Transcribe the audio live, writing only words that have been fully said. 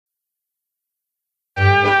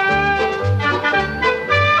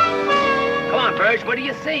Sarge, what do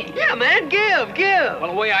you see? Yeah, man, give.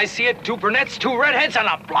 Well, the way I see it, 2 brunettes, 2 redheads, and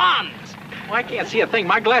a blonde. Well, I can't see a thing.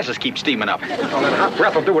 My glasses keep steaming up. Well, that hot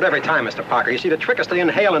breath will do it every time, Mr. Parker. You see, the trick is to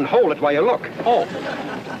inhale and hold it while you look. Oh.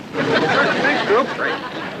 Thanks, Group.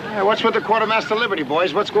 Hey, what's with the Quartermaster Liberty,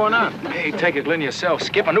 boys? What's going on? Hey, take a grin yourself.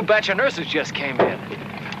 Skip, a new batch of nurses just came in.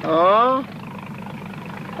 Oh?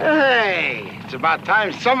 Hey, it's about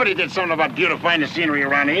time somebody did something about beautifying the scenery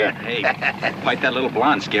around here. Hey, fight that little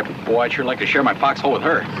blonde, Skip. Boy, I'd sure like to share my foxhole with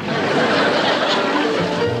her.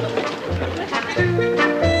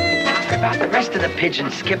 What about the rest of the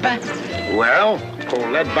pigeons, Skipper? Well,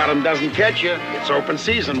 old lead bottom doesn't catch you. It's open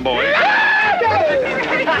season, boys.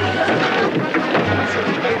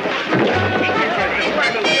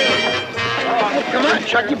 Oh, come on,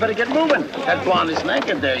 Chuck, you better get moving. That blonde is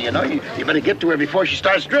naked there, you know. You better get to her before she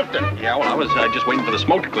starts drifting. Yeah, well, I was just waiting for the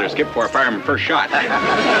smoke to clear, Skip, before I fire him first shot.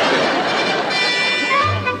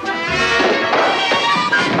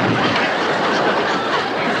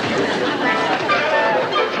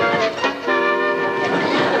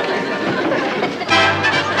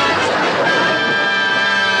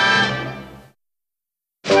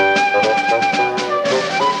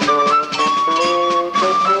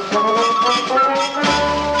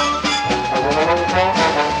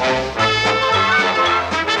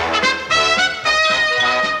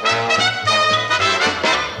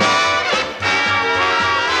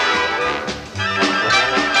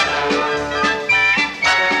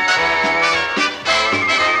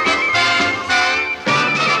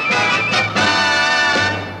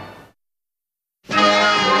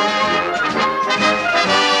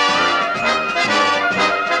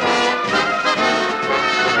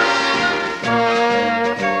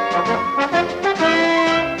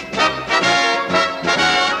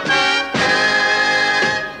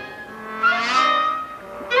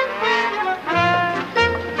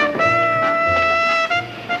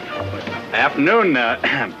 Afternoon,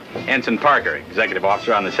 Ensign Parker, executive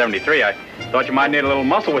officer on the 73. I thought you might need a little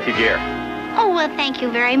muscle with your gear. Oh, well, thank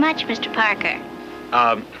you very much, Mr. Parker.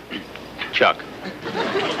 Chuck.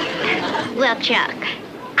 Well, Chuck,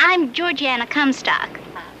 I'm Georgiana Comstock.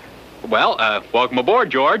 Well, welcome aboard,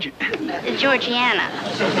 George. Georgiana.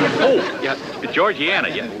 Oh, yeah, Georgiana.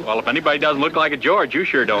 Yeah. Well, if anybody doesn't look like a George, you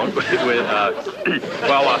sure don't. Well,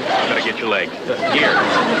 I'm gonna get your legs. Gear.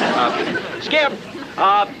 Skip,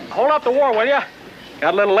 hold up the war, will you?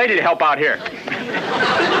 Got a little lady to help out here.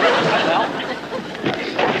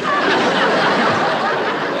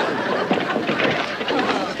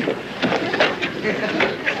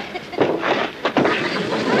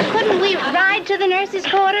 Couldn't we ride to the nurses'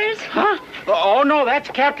 quarters? Huh? Oh, no, that's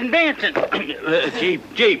Captain Benson.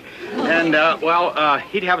 Chief. And,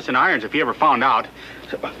 he'd have us in irons if he ever found out.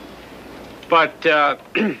 But,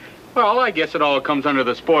 well, I guess it all comes under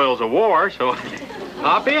the spoils of war, so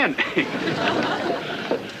hop in.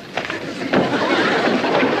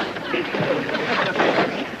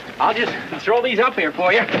 I'll just throw these up here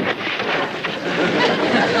for you.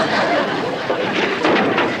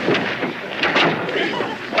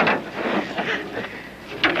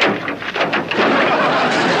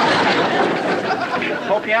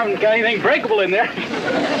 Hope you haven't got anything breakable in there.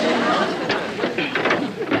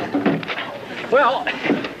 Well,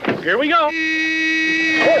 here we go. Oh,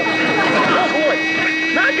 boy.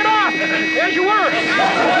 Knock it off. As you were.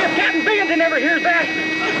 If Captain Binghamton never hears that.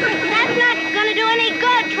 That's not going to do any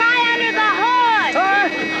good. Try under the hood.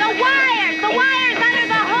 The wires under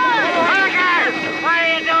the hood. Parker, what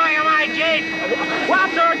are you doing in my Jeep? Well,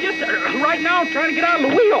 sir, just right now I'm trying to get out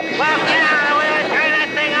of the wheel. Well, get out of the wheel and turn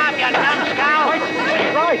that thing off, you numbskull.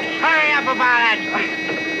 Right. Hurry up about it.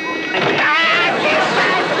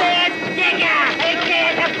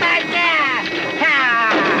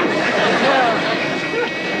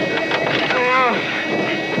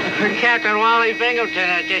 Captain Wally Binghamton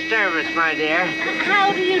at your service, my dear.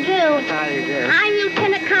 How do you do? How do you do? I'm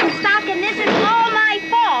Lieutenant Comstock, and this is all my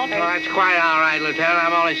fault. Well, that's quite all right, Lieutenant.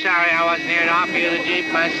 I'm only sorry I wasn't here to offer you the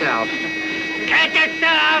Jeep myself. Can't you still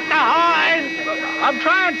out the horn? I'm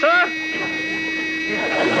trying, sir.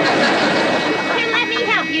 Here, let me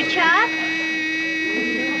help you, Chuck.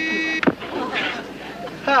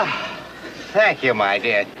 Thank you, my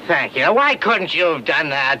dear. Thank you. Why couldn't you have done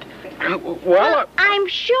that? Well, I'm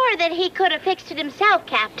sure that he could have fixed it himself,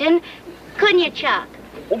 Captain. Couldn't you, Chuck?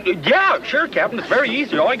 yeah, sure, Captain. It's very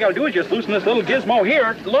easy. All you got to do is just loosen this little gizmo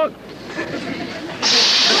here. Look.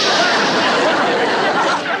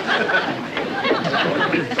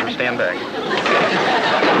 Stand back.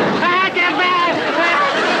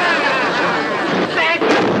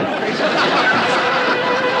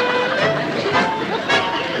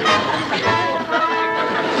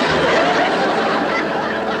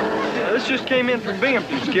 came in from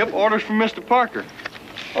Binghamton, Skip. Orders from Mr. Parker.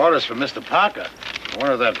 Orders from Mr. Parker. I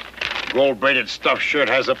wonder if that gold-braided stuffed shirt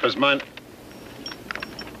has up his mind.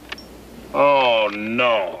 Oh,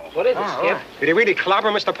 no. What is it, Skip? Did he really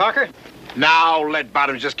clobber Mr. Parker? Now let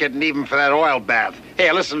Bottom's just getting even for that oil bath.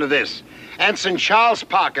 Here, listen to this. Ensign Charles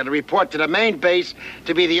Parker to report to the main base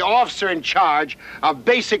to be the officer in charge of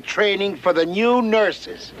basic training for the new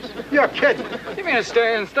nurses. You're kidding. You mean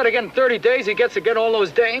instead of getting 30 days, he gets to get all those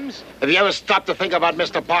dames? Have you ever stopped to think about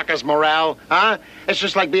Mr. Parker's morale, huh? It's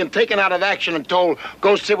just like being taken out of action and told,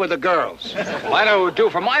 go sit with the girls. Well, I know what it would do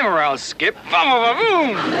for my morale, Skip.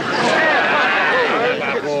 Boom!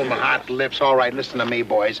 Boom, hot lips. All right, listen to me,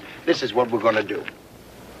 boys. This is what we're going to do.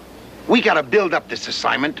 We got to build up this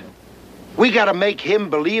assignment. We got to make him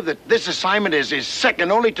believe that this assignment is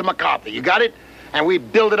second only to McCarthy. You got it? And we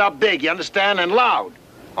build it up big, you understand? And loud.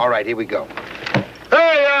 All right, here we go.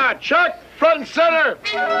 Hey, Chuck, front and center.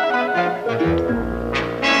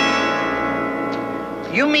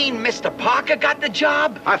 You mean Mr. Parker got the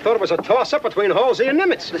job? I thought it was a toss-up between Halsey and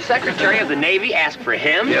Nimitz. The Secretary of the Navy asked for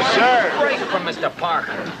him? Yes, sir. Break from Mr.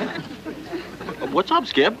 Parker. What's up,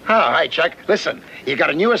 Skip? Oh, hi, Chuck. Listen, you got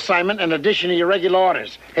a new assignment in addition to your regular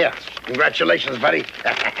orders. Here, congratulations, buddy.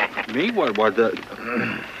 Me? What the...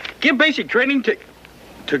 Give basic training to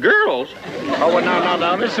girls? Oh, well,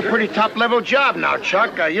 no. This is a pretty top-level job now,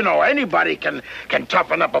 Chuck. You know, anybody can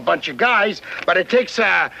toughen up a bunch of guys, but it takes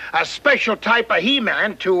a special type of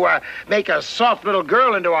he-man to make a soft little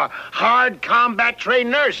girl into a hard combat-trained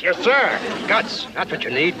nurse. Yes, sir. Guts. That's what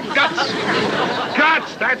you need. Guts!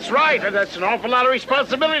 Guts, that's right. And that's an awful lot of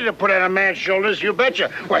responsibility to put on a man's shoulders, you betcha.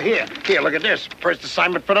 Well, here, look at this. First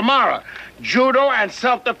assignment for tomorrow. Judo and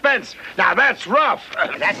self-defense. Now, that's rough.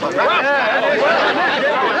 That's rough.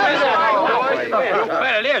 You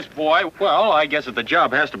bet it is, boy. Well, I guess if the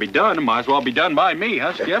job has to be done, it might as well be done by me,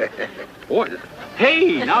 huh, Skip? Boy,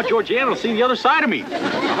 hey, now Georgiana will see the other side of me.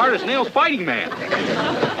 The hard-as-nails fighting man.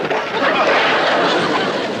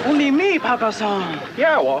 Only me, Papa-san.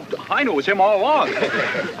 Yeah, well, I knew it was him all along.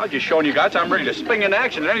 I was just showing you guys I'm ready to spring into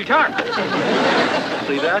action at any time.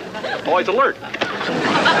 See that? Always alert.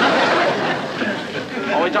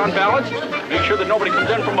 Always on balance. Make sure that nobody comes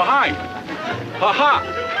in from behind. Ha-ha!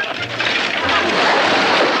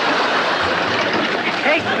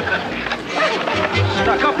 Hey!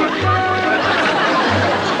 Stuck up.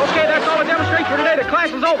 Okay, that's all the demonstration for today. The class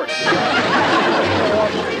is over.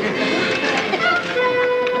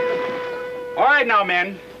 All right now,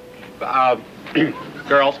 men.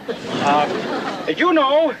 Girls. As you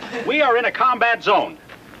know, we are in a combat zone.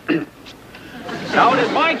 Now, it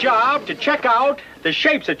is my job to check out the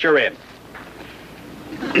shapes that you're in.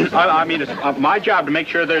 I mean, it's my job to make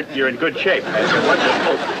sure that you're in good shape.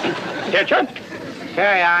 Attention.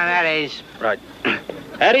 Carry on, at ease. Right.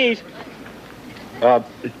 At ease.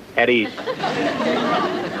 At ease.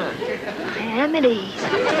 I'm at ease.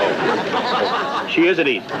 She is at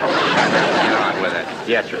ease. Get on with it.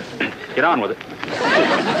 Yes, sir. Get on with it.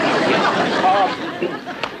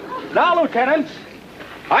 Now, lieutenants,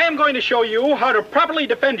 I am going to show you how to properly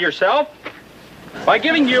defend yourself by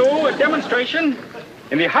giving you a demonstration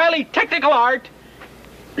in the highly technical art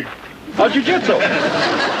of jiu-jitsu.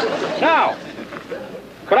 Now,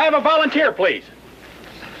 could I have a volunteer, please?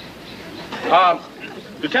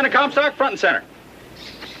 Lieutenant Comstock, front and center.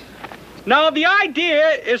 Now, the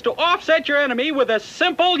idea is to offset your enemy with a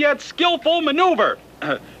simple yet skillful maneuver.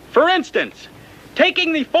 For instance,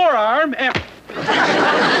 taking the forearm and...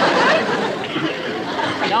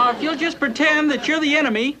 Now, if you'll just pretend that you're the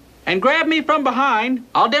enemy and grab me from behind,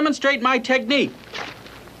 I'll demonstrate my technique.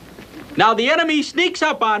 Now, the enemy sneaks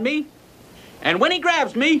up on me, and when he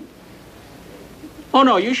grabs me... Oh,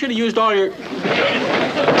 no, you should have used all your...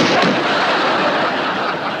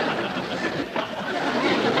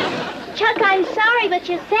 Chuck, I'm sorry, but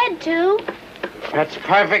you said to. That's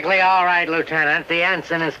perfectly all right, Lieutenant. The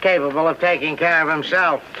ensign is capable of taking care of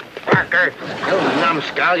himself. Parker, you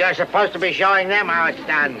numbskull, you're supposed to be showing them how it's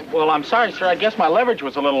done. Well, I'm sorry, sir. I guess my leverage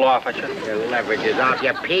was a little off. I should... Your leverage is off,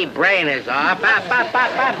 your pea brain is off. Up.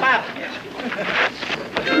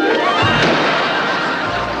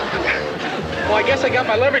 Well, I guess I got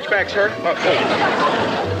my leverage back, sir.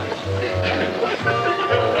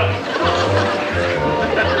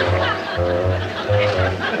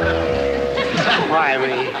 Why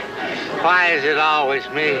me? Why is it always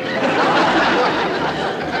me?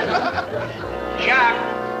 Chuck!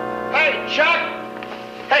 Hey, Chuck!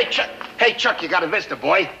 Hey, Chuck! Hey, Chuck, you got a visitor,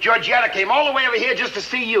 boy. Georgiana came all the way over here just to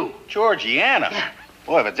see you. Georgiana? Yeah.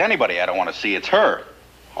 Boy, if it's anybody I don't want to see, it's her.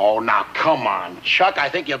 Oh, now, come on, Chuck. I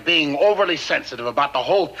think you're being overly sensitive about the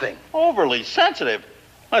whole thing. Overly sensitive?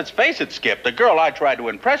 Let's face it, Skip. The girl I tried to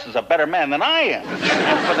impress is a better man than I am.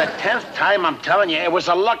 And for the 10th time, I'm telling you, it was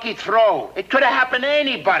a lucky throw. It could have happened to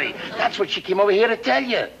anybody. That's what she came over here to tell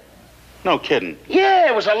you. No kidding. Yeah,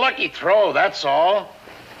 it was a lucky throw, that's all.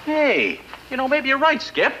 Hey, you know, maybe you're right,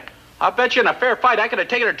 Skip. I bet you in a fair fight I could have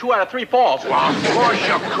taken her 2 out of 3 falls. Well, of course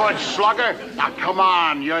you could, slugger. Now, come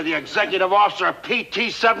on. You're the executive officer of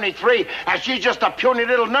PT-73, and she's just a puny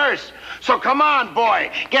little nurse. So come on, boy.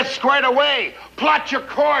 Get squared away. Plot your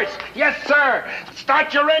course. Yes, sir.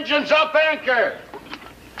 Start your engines up, anchor.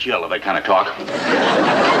 Jill, that kind of talk.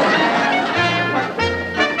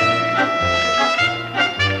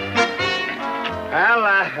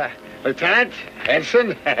 Well, Lieutenant,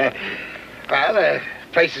 Ensign, well, the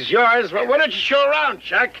place is yours. Well, why don't you show around,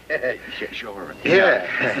 Chuck? Sure. Yeah.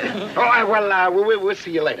 Oh, well, we'll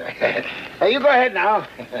see you later. You go ahead now.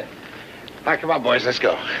 Now, come on, boys, let's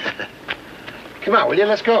go. Come on, will you?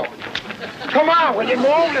 Let's go. Come on, will you move?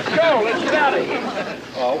 Let's go. Let's get out of here.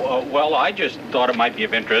 Oh, well, I just thought it might be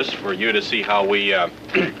of interest for you to see how we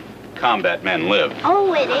combat men live.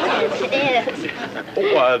 Oh, it is.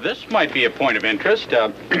 Oh, this might be a point of interest.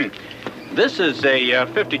 This is a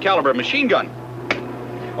 50 caliber machine gun.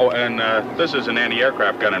 Oh, and this is an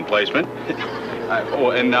anti-aircraft gun emplacement.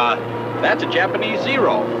 That's a Japanese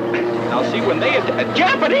Zero. Now, see, when they...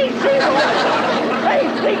 Japanese Zero! Hey,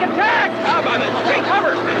 sneak attack! How about it? Take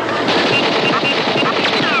cover!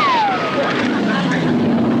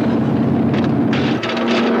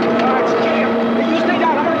 All right, Jim. You stay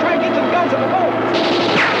down. I'm going to try and get to the guns on the boat.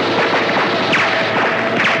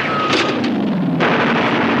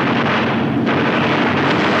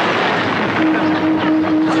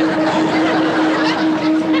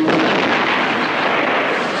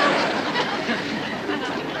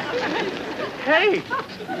 Hey,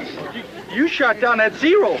 you shot down that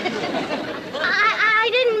Zero. I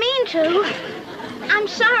didn't mean to. I'm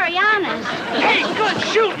sorry, honest. Hey, good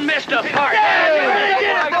shooting, Mr. Parker.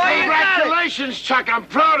 Congratulations, Chuck. I'm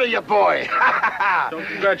proud of you, boy. Don't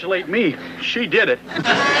congratulate me. She did it.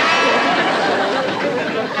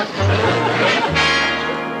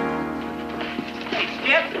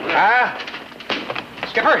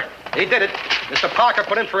 Skipper, he did it. Mr. Parker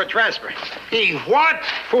put in for a transfer. He what?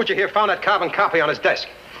 Fuji here found that carbon copy on his desk.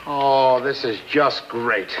 Oh, this is just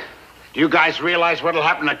great. Do you guys realize what'll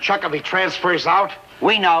happen to Chuck if he transfers out?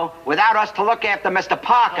 We know. Without us to look after Mr.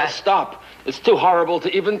 Parker. Stop. It's too horrible to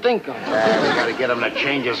even think of. We gotta get him to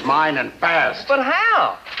change his mind and fast. But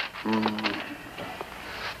how?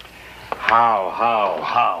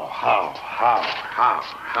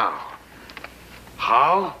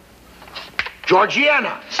 How?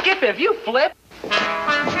 Georgiana! Skip, if you flip.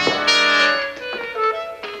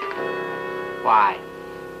 Why?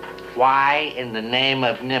 Why in the name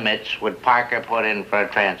of Nimitz would Parker put in for a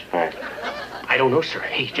transfer? I don't know, sir.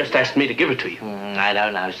 He just asked me to give it to you. I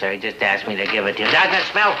don't know, sir. He just asked me to give it to you. Doesn't it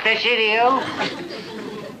smell fishy to you?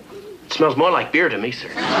 It smells more like beer to me, sir.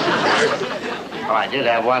 Oh, I did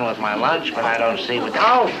have one with my lunch, but I don't see what...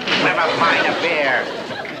 Oh, never mind a beer.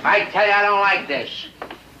 I tell you, I don't like this.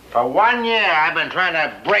 For 1 year, I've been trying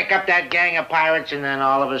to break up that gang of pirates, and then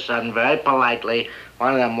all of a sudden, very politely,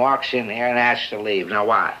 one of them walks in here and asks to leave. Now,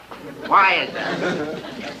 why? Why is that?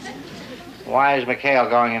 Why is McHale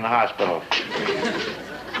going in the hospital?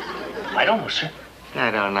 I don't know, sir.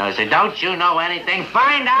 I don't know, sir. Don't you know anything?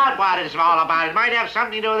 Find out what it's all about. It might have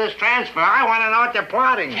something to do with this transfer. I want to know what they're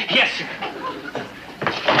plotting. Yes, sir.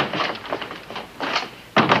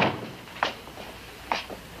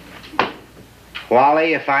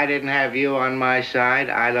 Wally, if I didn't have you on my side,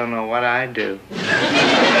 I don't know what I'd do.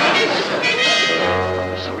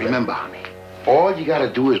 So remember, honey, all you gotta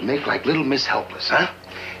do is make like little Miss Helpless, huh?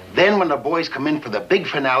 Then when the boys come in for the big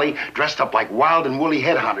finale, dressed up like wild and woolly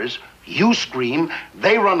headhunters, you scream,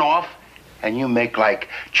 they run off, and you make like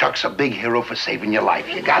Chuck's a big hero for saving your life.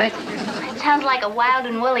 You got it? It sounds like a wild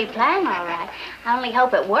and woolly plan, all right. I only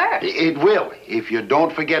hope it works. It will, if you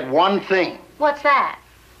don't forget one thing. What's that?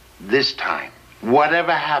 This time,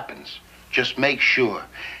 whatever happens, just make sure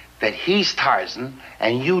that he's Tarzan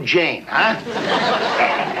and you Jane, huh?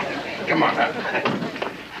 Come on,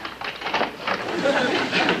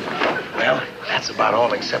 Well, that's about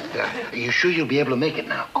all, except, are you sure you'll be able to make it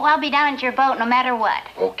now? Oh, I'll be down at your boat no matter what.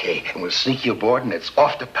 Okay, and we'll sneak you aboard, and it's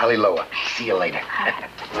off to Paliloa. See you later.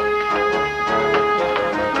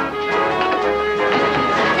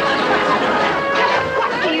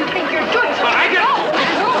 What do you think you're doing?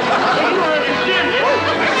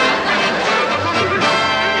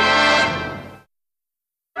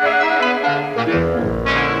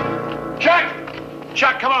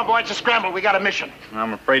 Chuck, come on. on, boy. It's a scramble. We got a mission.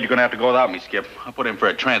 I'm afraid you're going to have to go without me, Skip. I'll put in for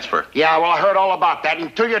a transfer. Yeah, well, I heard all about that.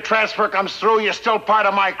 Until your transfer comes through, you're still part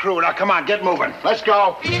of my crew. Now, come on, get moving. Let's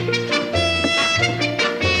go.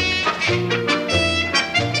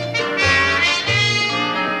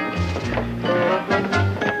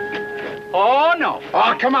 Oh, no.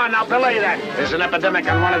 Oh, come on now, belay that. There's an epidemic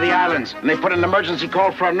on one of the islands, and they put an emergency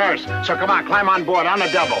call for a nurse. So come on, climb on board on the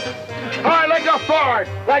double. All right, let go forward.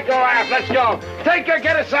 Let go aft. Let's go. Take her,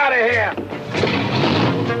 get us out of here.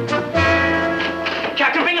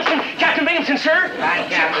 Captain Binghamton, sir. Hi,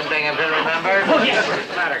 Captain Binghamton, remember? Oh, yes. What's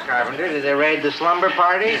the matter, Carpenter? Did they raid the slumber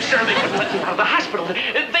party? Sir, they wouldn't let me out of the hospital.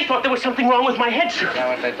 They thought there was something wrong with my head, sir. Is that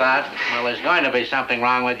what they thought? Well, there's going to be something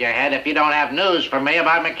wrong with your head if you don't have news for me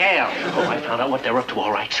about McHale. Oh, I found out what they're up to,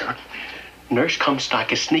 all right, sir. Nurse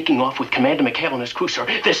Comstock is sneaking off with Commander McHale and his crew, sir.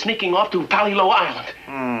 They're sneaking off to Palilo Island.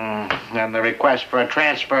 And the request for a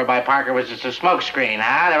transfer by Parker was just a smokescreen,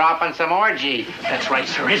 huh? They're off on some orgy. That's right,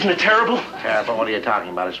 sir. Isn't it terrible? Terrible? What are you talking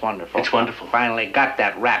about? It's wonderful. It's wonderful. Finally got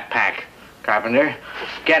that rat pack. Carpenter,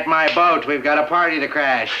 get my boat. We've got a party to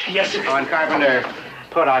crash. Yes, sir. Oh, and Carpenter,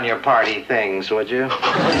 put on your party things, would you?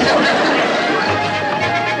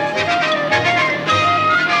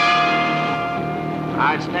 All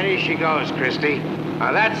right, steady she goes, Christy.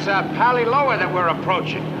 That's Paliloa that we're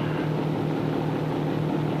approaching.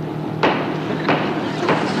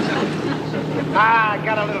 I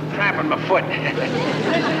got a little cramp in my foot.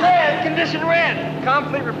 Condition red.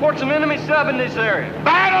 Complete reports an enemy sub in this area.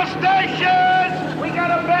 Battle stations! We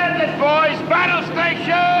got a bandit, boys. Battle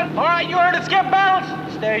station! All right, you heard it, Skip.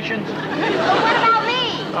 Balance stations. Well, what about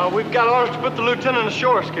me? We've got orders to put the lieutenant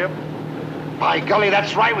ashore, Skip. By golly,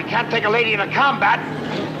 that's right. We can't take a lady into combat.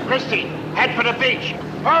 Christy, head for the beach.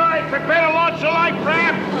 All right, prepare to launch the light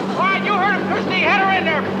craft. All right, you heard him, Christy. Head her in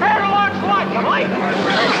there. Prepare to launch the light.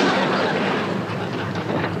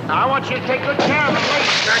 Now, I want you to take good care of the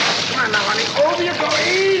ladies. Come on now, honey. Over you go.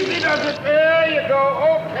 Easy does it. There you go.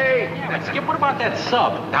 Okay. Skip, what about that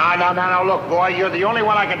sub? No. Look, boy, you're the only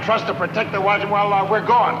one I can trust to protect the watch while we're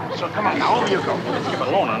gone. So come on now, over you go. Skip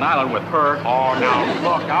alone on an island with her. Oh, now,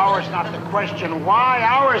 look, ours not the question why.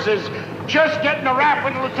 Ours is just getting a rap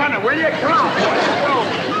with the lieutenant. Will you? Come on, boy. Let's go.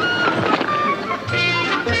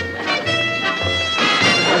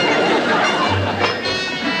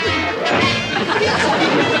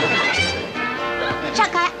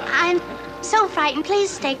 Chuck, I'm so frightened. Please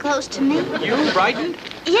stay close to me. You frightened?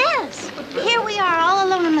 Yes. Here we are all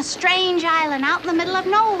alone on a strange island out in the middle of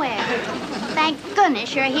nowhere. Thank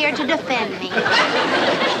goodness you're here to defend me.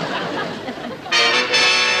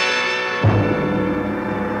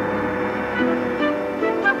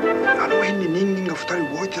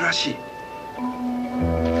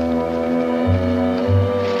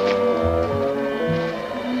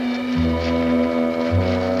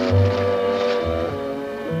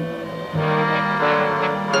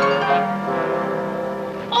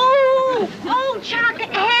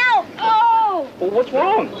 What's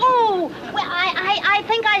wrong? Oh, well, I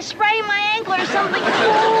think I sprained my ankle or something.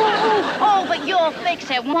 Oh, but you'll fix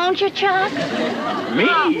it, won't you, Chuck? Me?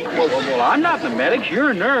 Well, I'm not the medic. You're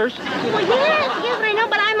a nurse. Well, yes, I know,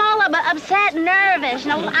 but I'm all upset and nervous.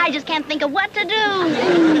 No, I just can't think of what to do.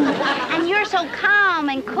 And you're so calm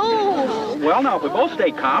and cool. Well, now, if we both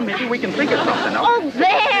stay calm, maybe we can think of something else. Oh,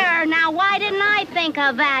 there! Now, why didn't I think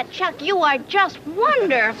of that? Chuck, you are just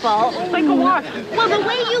wonderful. Think of what? Well, the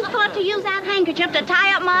way you thought to use that handkerchief to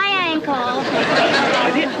tie up my ankle.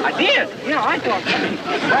 I did. Yeah, I thought.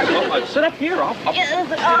 Well, sit up here. I'll...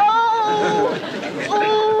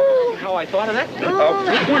 Oh! How I thought of that?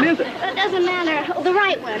 Which one is it? It doesn't matter. Oh, the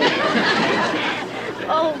right one.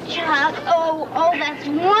 Oh, Chuck. Oh, that's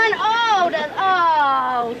one. Oh,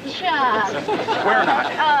 Chuck. Swear not.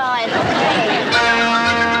 Oh, it's okay.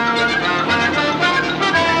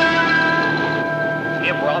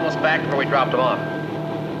 Skip, we're almost back where we dropped them off.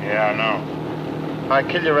 Yeah, I know. All right,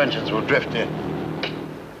 kill your engines. We'll drift in.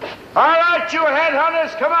 All right, you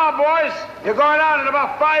headhunters. Come on, boys. You're going out in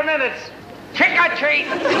about 5 minutes. Trick or treat.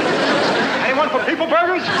 Anyone for people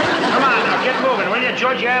burgers? Come on now, get moving, will you?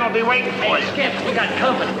 Georgiana will be waiting for you. Skip, we got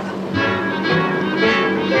company.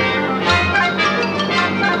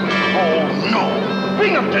 Oh, no.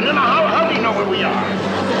 Binghamton, now how do you know where we are?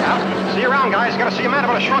 Yeah. See you around, guys. Gotta see a man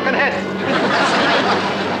with a shrunken head.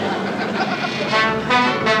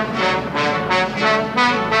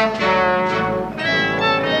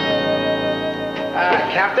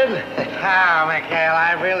 Captain? Oh, McHale,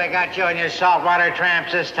 I really got you on your saltwater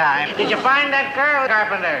tramps this time. Did you find that girl,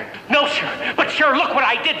 Carpenter? No, sir. But, sir, look what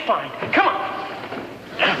I did find. Come on.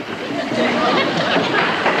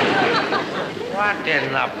 What in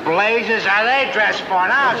the blazes are they dressed for?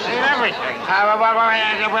 Now I've seen everything.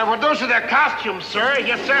 Well, those are their costumes, sir.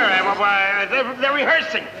 Yes, sir. They're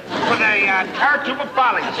rehearsing for the Cartoon of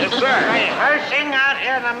Follies. Yes, sir. Rehearsing out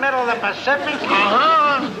here in the middle of the Pacific?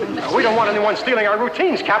 We don't want anyone stealing our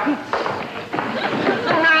routines, Captain.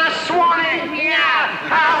 Swanee! Yeah!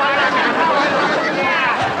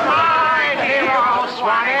 My hero,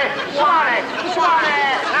 Swanee! Swanee!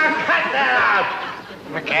 Now cut that out!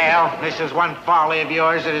 McHale, this is one folly of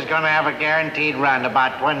yours that is going to have a guaranteed run,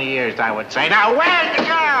 about 20 years, I would say. Now, where's the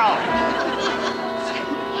girl?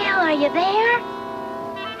 McHale, are you there?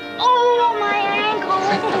 Oh, my ankle.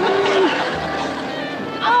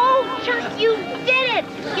 Oh, Chuck, you did it.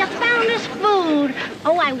 You found us food.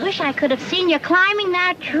 Oh, I wish I could have seen you climbing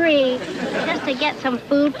that tree just to get some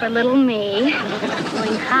food for little me.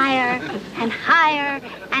 Going higher and higher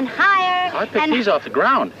and higher. I picked these off the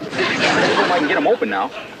ground. I hope I can get them open now.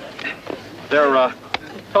 They're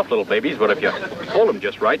tough little babies, but if you hold them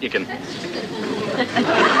just right, you can...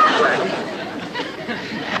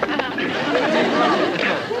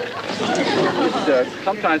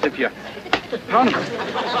 sometimes if you pound them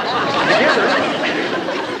together...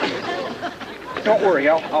 Don't worry,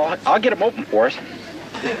 I'll get them open for us.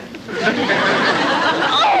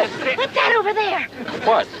 Oh, what's that over there?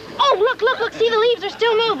 What? Oh, look, see, the leaves are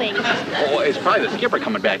still moving. Oh, it's probably the skipper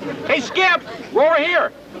coming back. Hey, Skip, we're over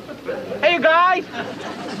here. Hey, you guys.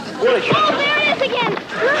 Oh, there it is again.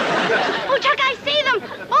 Oh, Chuck, I see them.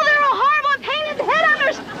 Oh, they're all horrible and painted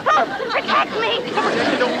headhunters. Oh, protect me.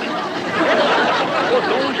 Oh,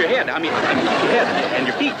 don't lose your head. I mean, your head and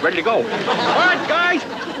your feet ready to go. All right, guys,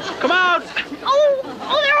 come out. Oh,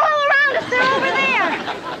 they're all around us. They're over there.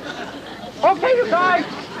 Okay, you guys,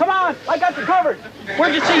 come on. I got you covered.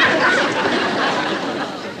 Where'd you see it?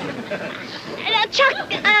 Chuck,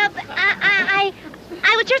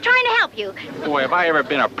 I was just trying to help you. Boy, have I ever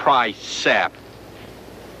been a prize sap.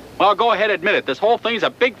 Well, go ahead, admit it. This whole thing's a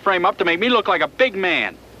big frame-up to make me look like a big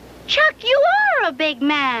man. Chuck, you are a big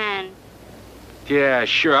man. Yeah,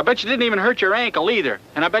 sure. I bet you didn't even hurt your ankle either.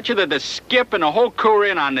 And I bet you that the skip and the whole crew are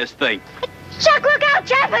in on this thing. Chuck, look out,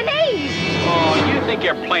 Japanese! Oh, you think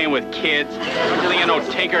you're playing with kids? Don't you think I know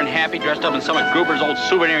Tinker and Happy dressed up in some of Gruber's old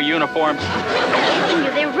souvenir uniforms?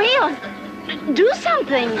 They're real. Do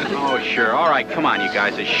something. Oh, sure. All right, come on, you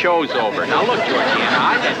guys. The show's over. Now, look, Georgiana,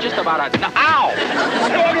 I had just about a... Ow!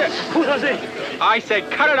 I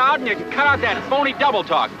said cut it out, and you can cut out that phony double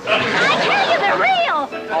talk. I tell you, they're real.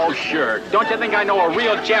 Oh, sure. Don't you think I know a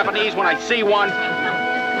real Japanese when I see one?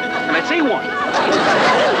 And I see one.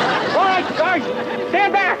 All right, guys,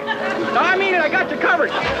 stand back. No, I mean it. I got you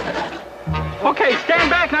covered. Okay, stand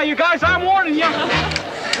back now, you guys. I'm warning you.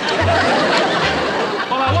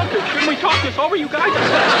 Well, now, look, shouldn't we talk this over, you guys?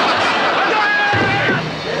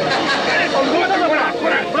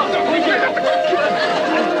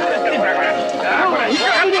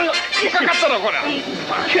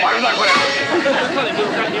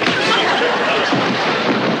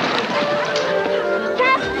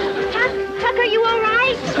 Chuck, are you all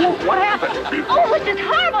right? What happened? Oh, this is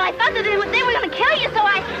horrible. I thought that they were going to kill you, so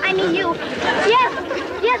I mean you.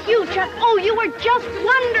 Yes, you, Chuck. Oh, you were just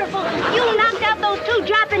wonderful. You knocked out those two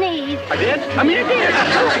Japanese. I did? I mean, I did.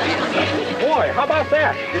 Boy, how about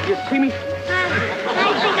that? Did you see me?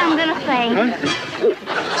 I think I'm going to faint. Huh?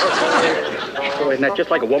 Oh, isn't that just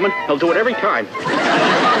like a woman? He'll do it every time.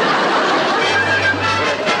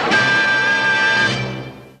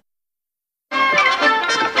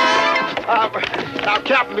 Now,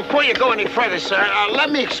 Captain, before you go any further, sir,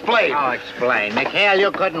 let me explain. Oh, explain. McHale,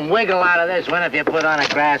 you couldn't wiggle out of this one if you put on a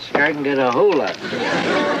grass skirt and did a hula.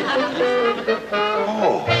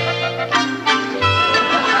 Oh.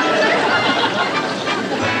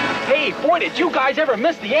 Hey, boy, did you guys ever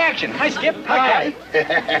miss the action? Hi, Skip. Hi,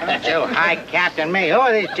 Don't you hi, Captain me. Who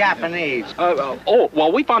are these Japanese?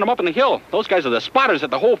 Well, we found them up in the hill. Those guys are the spotters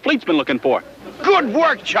that the whole fleet's been looking for. Good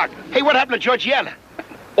work, Chuck. Hey, what happened to Georgiana?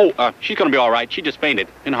 Oh, she's gonna be all right. She just fainted.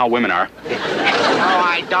 You know how women are. Oh,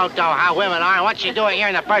 I don't know how women are. What's she doing here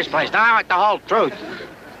in the first place? Now I want the whole truth.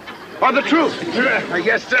 Oh, the truth.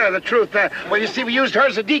 Yes, sir, the truth. Well, you see, we used her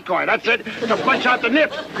as a decoy. That's it, to flush out the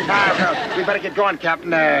nip. We better get going, Captain.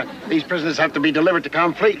 These prisoners have to be delivered to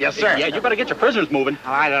Complete. Yes, sir. Yeah, you better get your prisoners moving.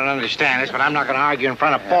 Oh, I don't understand this, but I'm not going to argue in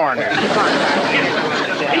front of foreigners.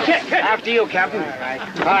 After you, Captain. All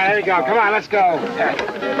right, there you go. Come on, let's go.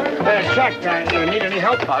 Chuck, you need any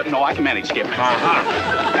help? No, I can manage, Skip. Uh-huh.